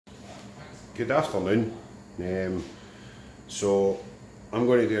Good afternoon. So I'm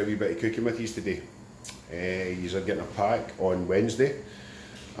going to do a wee bit of cooking with you today. You are getting a pack on Wednesday,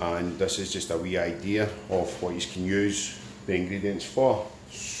 and this is just a wee idea of what you can use the ingredients for.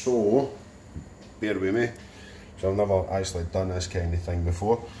 So bear with me, so I've never actually done this kind of thing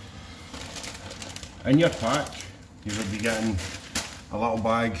before. In your pack you will be getting a little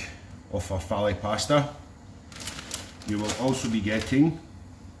bag of farfalle pasta. You will also be getting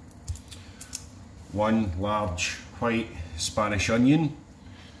one large white Spanish onion,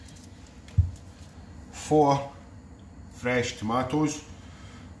 4 fresh tomatoes,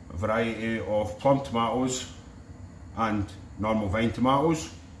 a variety of plum tomatoes and normal vine tomatoes,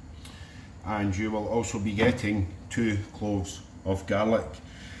 and you will also be getting 2 cloves of garlic.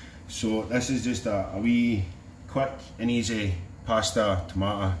 So this is just a wee quick and easy pasta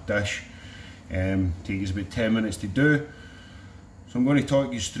tomato dish. Takes about 10 minutes to do. So I'm going to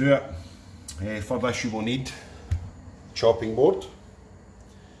talk you through it. For this you will need a chopping board,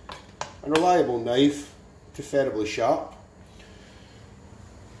 a reliable knife, preferably sharp,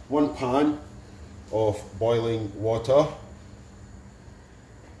 1 pan of boiling water,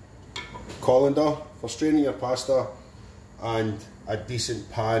 colander for straining your pasta, and a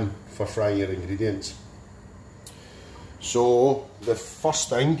decent pan for frying your ingredients. So the first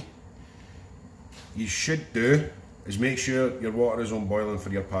thing you should do is make sure your water is on boiling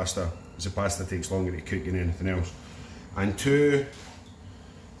for your pasta, as the pasta takes longer to cook than anything else. And to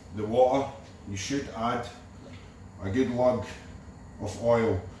the water you should add a good lug of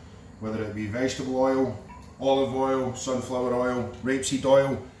oil, whether it be vegetable oil, olive oil, sunflower oil, rapeseed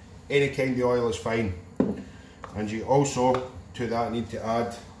oil, any kind of oil is fine. And you also to that need to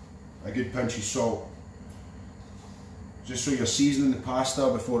add a good pinch of salt, just so you're seasoning the pasta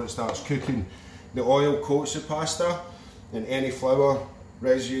before it starts cooking. The oil coats the pasta, and any flour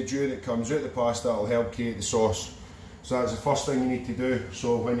residue that comes out the pasta will help create the sauce. So that's the first thing you need to do.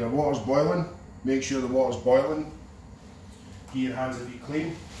 So when your water's boiling, make sure the water's boiling. Get your hands a bit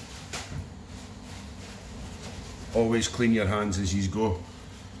clean. Always clean your hands as you go.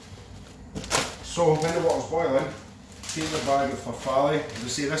 So when the water's boiling, take the bag of farfalle. As I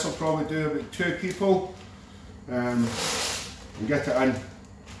say, this will probably do about 2 people, and get it in.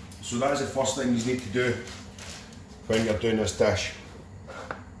 So that is the first thing you need to do when you're doing this dish.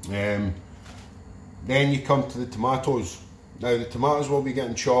 Then you come to the tomatoes. Now the tomatoes will be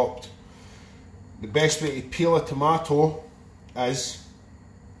getting chopped. The best way to peel a tomato is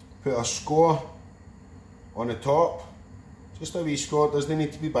put a score on the top, just a wee score, it doesn't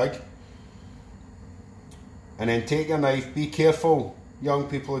need to be big, and then take your knife. Be careful, young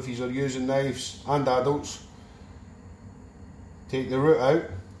people, if you are using knives, and adults. Take the root out.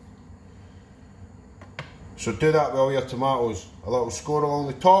 So do that with all your tomatoes. A little score along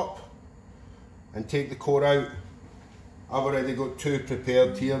the top, and take the core out. I've already got 2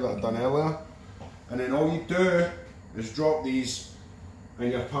 prepared here that I've done earlier. And then all you do is drop these in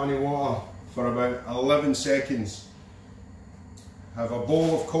your pan of water for about 11 seconds. Have a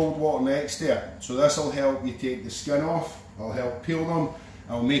bowl of cold water next to it. So this will help you take the skin off, it'll help peel them,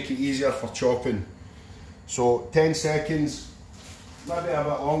 it'll make it easier for chopping. So 10 seconds, maybe a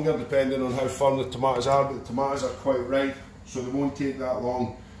bit longer depending on how firm the tomatoes are, but the tomatoes are quite ripe, so they won't take that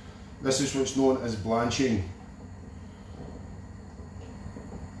long. This is what's known as blanching.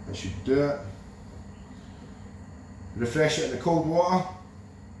 I should do it. Refresh it in the cold water.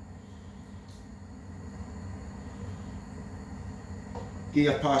 Get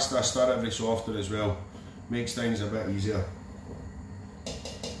your pasta a stir every so often as well. Makes things a bit easier.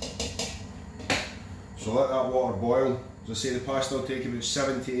 So let that water boil. As I say, the pasta will take about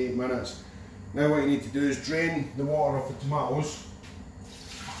 7 to 8 minutes. Now what you need to do is drain the water off the tomatoes.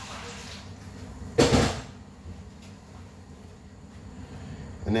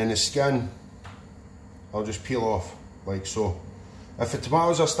 And then the skin, I'll just peel off like so. If the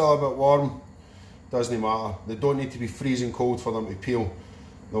tomatoes are still a bit warm, doesn't matter. They don't need to be freezing cold for them to peel.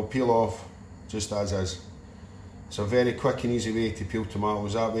 They'll peel off just as is. It's a very quick and easy way to peel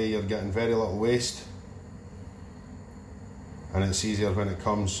tomatoes. That way you're getting very little waste, and it's easier when it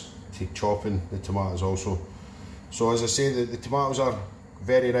comes to chopping the tomatoes also. So as I say, the tomatoes are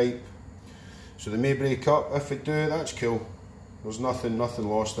very ripe, so they may break up. If they do, that's cool. There's nothing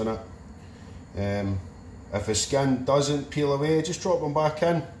lost in it. If the skin doesn't peel away, just drop them back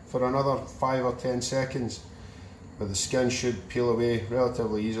in for another 5 or 10 seconds. But the skin should peel away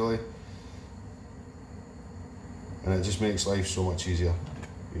relatively easily, and it just makes life so much easier.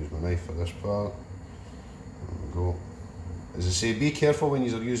 Use my knife for this part. There we go. As I say, be careful when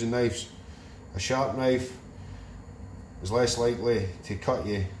you are using knives. A sharp knife is less likely to cut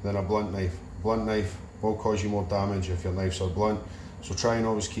you than a blunt knife. Blunt knife will cause you more damage if your knives are blunt, so try and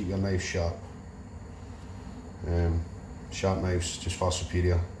always keep your knife sharp. Sharp knives just far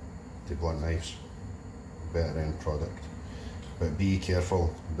superior to blunt knives, better end product. But be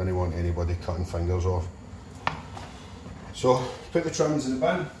careful, I don't want anybody cutting fingers off. So put the trimmings in the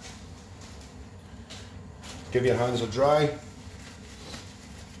bin, give your hands a dry,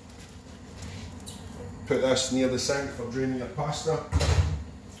 put this near the sink for draining your pasta.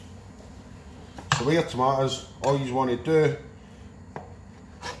 So with your tomatoes, all you want to do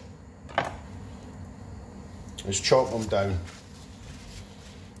is chop them down.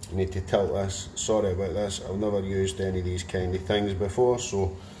 You need to tilt this. Sorry about this, I've never used any of these kind of things before,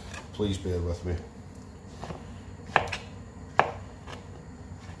 so please bear with me.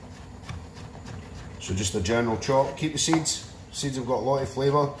 So just a general chop. Keep the seeds. Seeds have got a lot of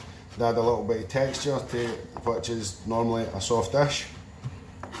flavour. They add a little bit of texture to which is normally a soft dish.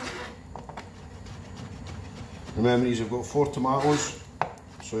 Remember, you've got 4 tomatoes,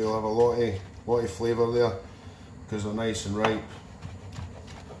 so you'll have a lot of flavour there because they're nice and ripe.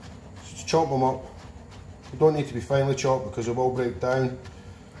 Just chop them up. You don't need to be finely chopped because it will break down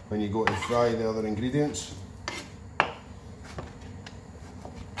when you go to fry the other ingredients. So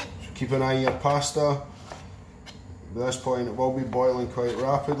keep an eye on your pasta. At this point it will be boiling quite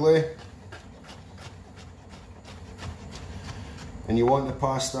rapidly. And you want the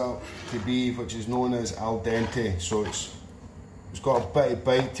pasta to be which is known as al dente, so it's got a bit of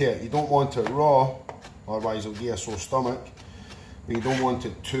bite to it. You don't want it raw, otherwise it'll give you a sore stomach, but you don't want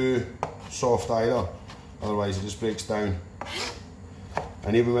it too soft either, otherwise it just breaks down.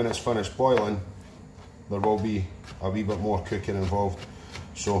 And even when it's finished boiling, there will be a wee bit more cooking involved.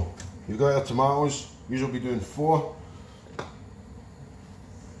 So you've got your tomatoes, usually be doing 4.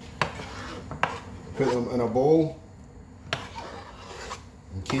 Put them in a bowl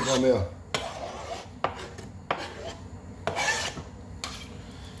and keep them there.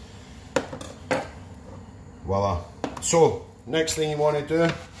 Voila. So next thing you want to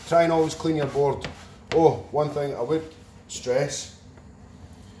do, try and always clean your board. Oh, one thing I would stress,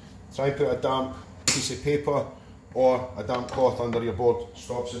 try and put a damp piece of paper or a damp cloth under your board.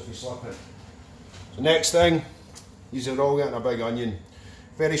 Stops if you slip it. So next thing, these are all getting a big onion.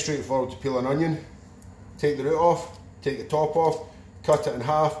 Very straightforward to peel an onion. Take the root off, take the top off, cut it in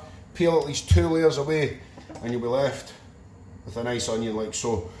half, peel at least 2 layers away, and you'll be left with a nice onion like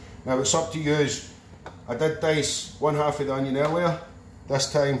so. Now it's up to you. I did dice 1/2 of the onion earlier.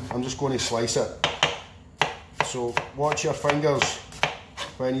 This time I'm just going to slice it. So watch your fingers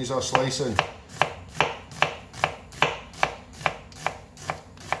when you are slicing.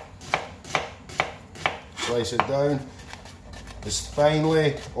 Slice it down as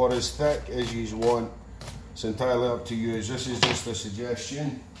finely or as thick as you want. It's entirely up to you. This is just a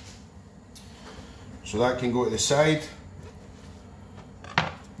suggestion. So that can go to the side.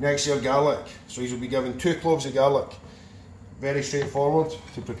 Next, your garlic. So you'll be given 2 cloves of garlic. Very straightforward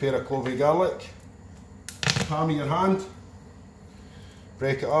to prepare a clove of garlic. Palm of your hand.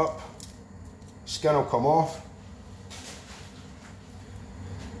 Break it up. Skin will come off.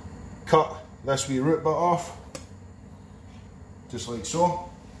 Cut this wee root bit off. Just like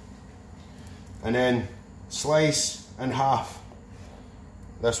so. And then slice in half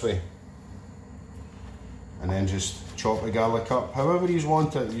this way, and then just chop the garlic up however you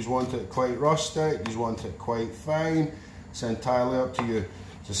want it. You want it quite rustic, you want it quite fine, it's entirely up to you.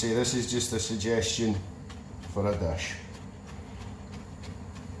 So say this is just a suggestion for a dish.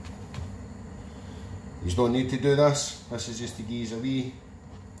 You don't need to do this. This is just to give you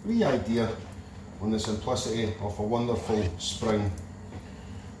a wee idea on the simplicity of a wonderful spring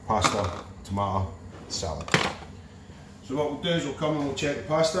pasta tomato salad. So what we'll do is we'll come and we'll check the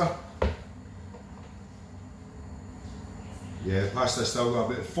pasta. Yeah, the pasta's still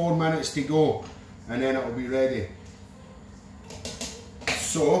got about 4 minutes to go and then it'll be ready.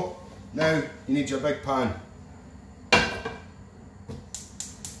 So now you need your big pan.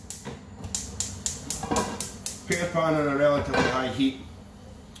 Put your pan on a relatively high heat.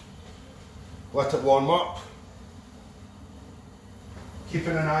 Let it warm up.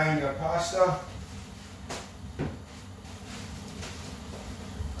 Keeping an eye on your pasta.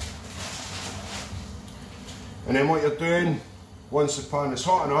 And then what you're doing, once the pan is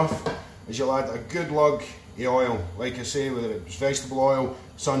hot enough, is you'll add a good lug of oil. Like I say, whether it's vegetable oil,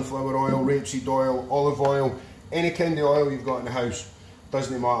 sunflower oil, rapeseed oil, olive oil, any kind of oil you've got in the house,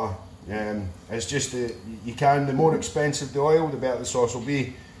 doesn't matter. It's just the more expensive the oil, the better the sauce will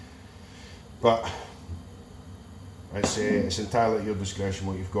be. But it's entirely at your discretion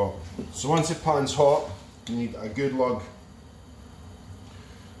what you've got. So once the pan's hot, you need a good lug,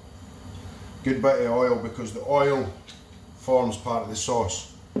 good bit of oil, because the oil forms part of the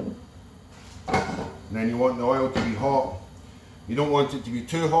sauce. And then you want the oil to be hot. You don't want it to be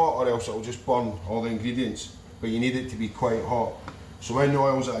too hot or else it will just burn all the ingredients, but you need it to be quite hot. So when the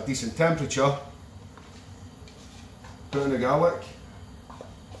oil's at a decent temperature, put in the garlic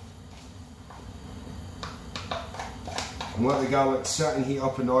and let the garlic sit and heat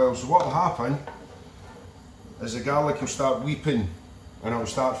up in the oil. So what will happen is the garlic will start weeping and it will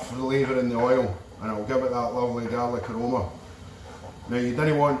start flavouring the oil and it will give it that lovely garlic aroma. Now you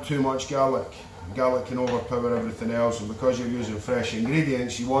don't want too much garlic. Garlic can overpower everything else, and because you're using fresh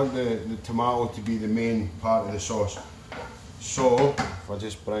ingredients, you want the tomato to be the main part of the sauce. So if I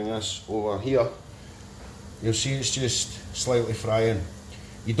just bring this over here, you'll see it's just slightly frying.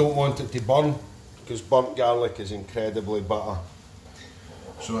 You don't want it to burn, because burnt garlic is incredibly bitter.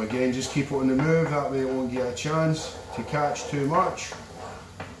 So again, just keep it on the move, that way it won't get a chance to catch too much.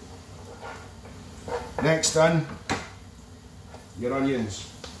 Next in, your onions.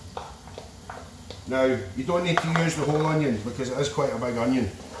 Now, you don't need to use the whole onion because it is quite a big onion.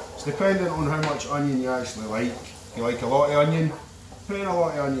 It's dependent on how much onion you actually like. If you like a lot of onion, put in a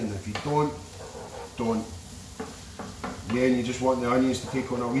lot of onion. If you don't, don't. Again, you just want the onions to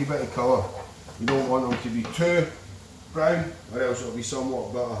take on a wee bit of colour. You don't want them to be too brown or else it'll be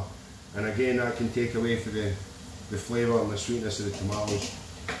somewhat bitter. And again, that can take away from the flavour and the sweetness of the tomatoes.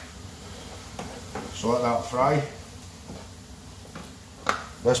 So let that fry.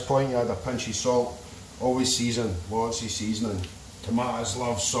 At this point you add a pinch of salt. Always season, lots of seasoning. Tomatoes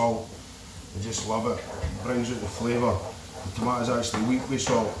love salt, they just love it. It brings out the flavour. The tomatoes actually weak with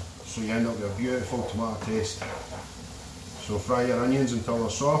salt, so you end up with a beautiful tomato taste. So fry your onions until they're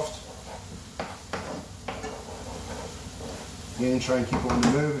soft. Again, try and keep it on the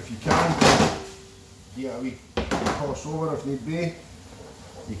move if you can. Get a wee toss over if need be.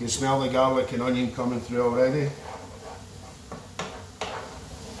 You can smell the garlic and onion coming through already.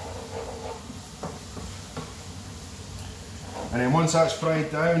 And then once that's fried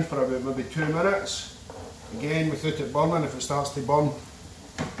down for about maybe 2 minutes, again without it burning, if it starts to burn,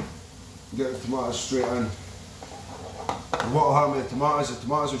 get the tomatoes straight in. And what will happen with the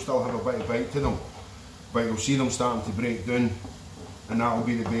tomatoes will still have a bit of bite to them, but you'll see them starting to break down, and that will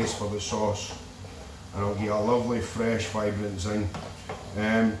be the base for the sauce. And it'll get a lovely, fresh, vibrant zing.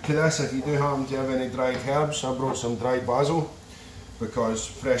 To this, if you do happen to have any dried herbs, I brought some dried basil, because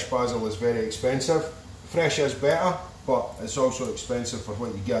fresh basil is very expensive. Fresh is better, but it's also expensive for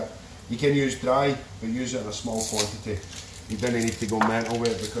what you get. You can use dry, but use it in a small quantity. You don't need to go mental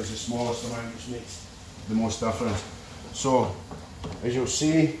with it, because the smallest amount just makes the most difference. So, as you'll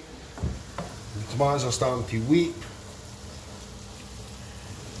see, the tomatoes are starting to weep.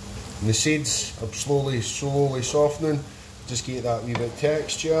 And the seeds are slowly softening. Just get that wee bit of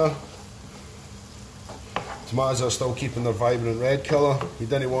texture. Tomatoes are still keeping their vibrant red colour. You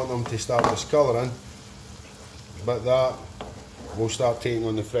don't want them to start discolouring, but that will start taking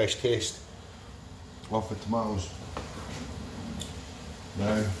on the fresh taste of the tomatoes.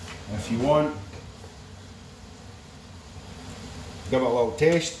 Now, if you want, give it a little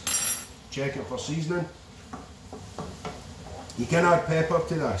taste, check it for seasoning. You can add pepper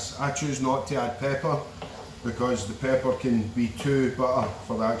to this. I choose not to add pepper because the pepper can be too bitter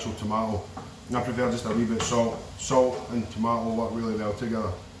for the actual tomato. I prefer just a wee bit of salt. Salt and tomato work really well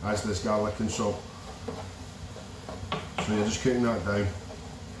together, as does garlic and salt. So you're just cooking that down.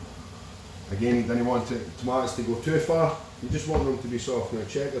 Again, you don't want the tomatoes to go too far, you just want them to be soft. Now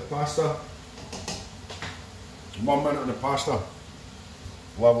check the pasta. 1 minute on the pasta.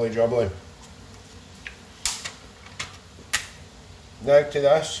 Lovely jubbly. Now to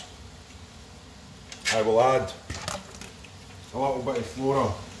this, I will add a little bit of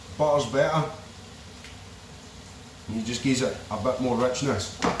flora. Butter's better. You just gives it a bit more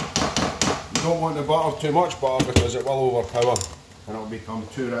richness. You don't want the butter too much butter because it will overpower and it'll become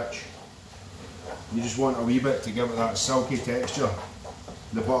too rich. You just want a wee bit to give it that silky texture.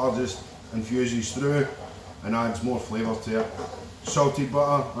 The butter just infuses through and adds more flavour to it. Salted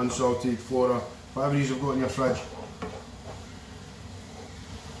butter, unsalted, flora, whatever you've got in your fridge.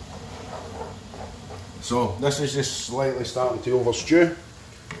 So this is just slightly starting to over stew.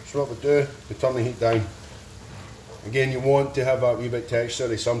 So what we do, we turn the heat down. Again, you want to have that wee bit texture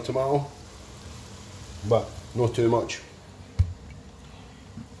of some tomato, but not too much.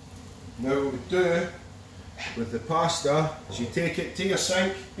 Now what we do with the pasta is you take it to your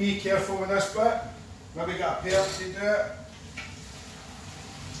sink. Be careful with this bit. Maybe get a pair to do it.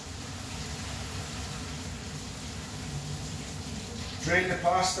 Drain the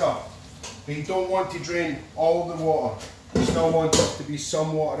pasta. but you don't want to drain all the water. You still want there to be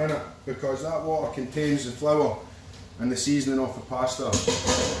some water in it, because that water contains the flour and the seasoning of the pasta.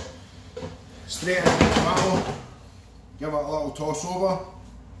 Straight into the tomato, give it a little toss over,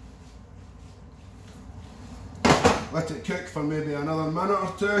 let it cook for maybe another minute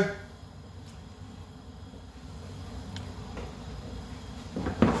or two.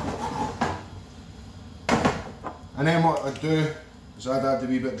 And then what I do is I'd add a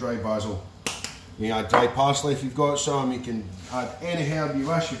wee bit dry basil. You can add dry parsley if you've got some, you can add any herb you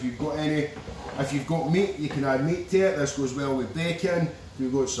wish if you've got any. If you've got meat, you can add meat to it. This goes well with bacon. If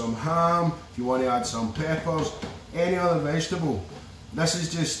you've got some ham, if you want to add some peppers, any other vegetable. This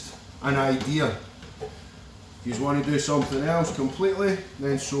is just an idea. If you want to do something else completely,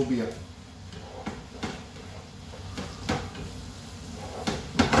 then so be it.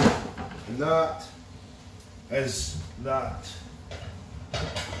 And that is that.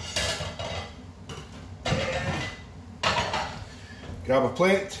 Grab a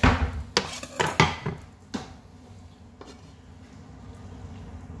plate.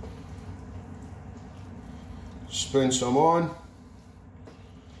 Spoon some on.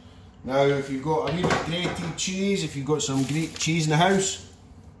 Now if you've got a wee bit grated cheese, if you've got some Greek cheese in the house,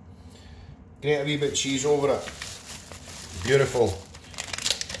 grate a wee bit of cheese over it. Beautiful.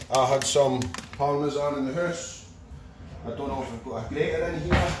 I had some Parmesan in the house. I don't know if I've got a grater in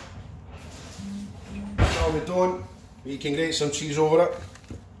here. No, we don't. But you can grate some cheese over it.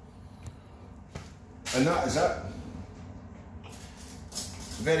 And that is it.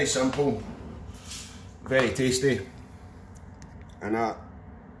 Very simple, very tasty, and that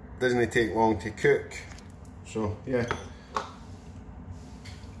doesn't take long to cook. So yeah,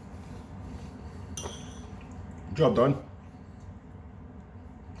 job done.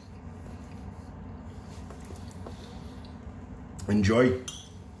 Enjoy.